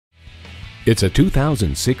It's a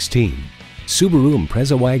 2016 Subaru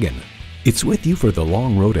Impreza wagon. It's with you for the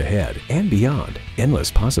long road ahead and beyond. Endless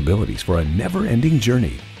possibilities for a never-ending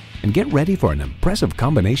journey. And get ready for an impressive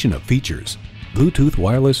combination of features: Bluetooth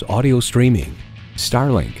wireless audio streaming,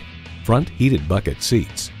 Starlink, front heated bucket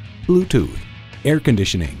seats, Bluetooth, air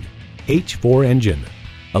conditioning, H4 engine,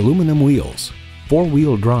 aluminum wheels,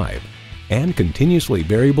 four-wheel drive, and continuously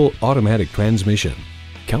variable automatic transmission.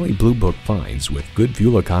 Kelley Blue Book finds with good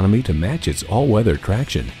fuel economy to match its all-weather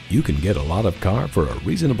traction, you can get a lot of car for a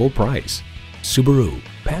reasonable price. Subaru,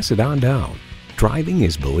 pass it on down. Driving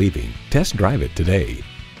is believing. Test drive it today.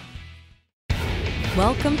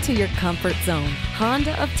 Welcome to your comfort zone.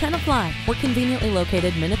 Honda of Tenafly. We're conveniently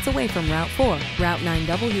located minutes away from Route 4, Route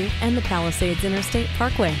 9W, and the Palisades Interstate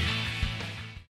Parkway.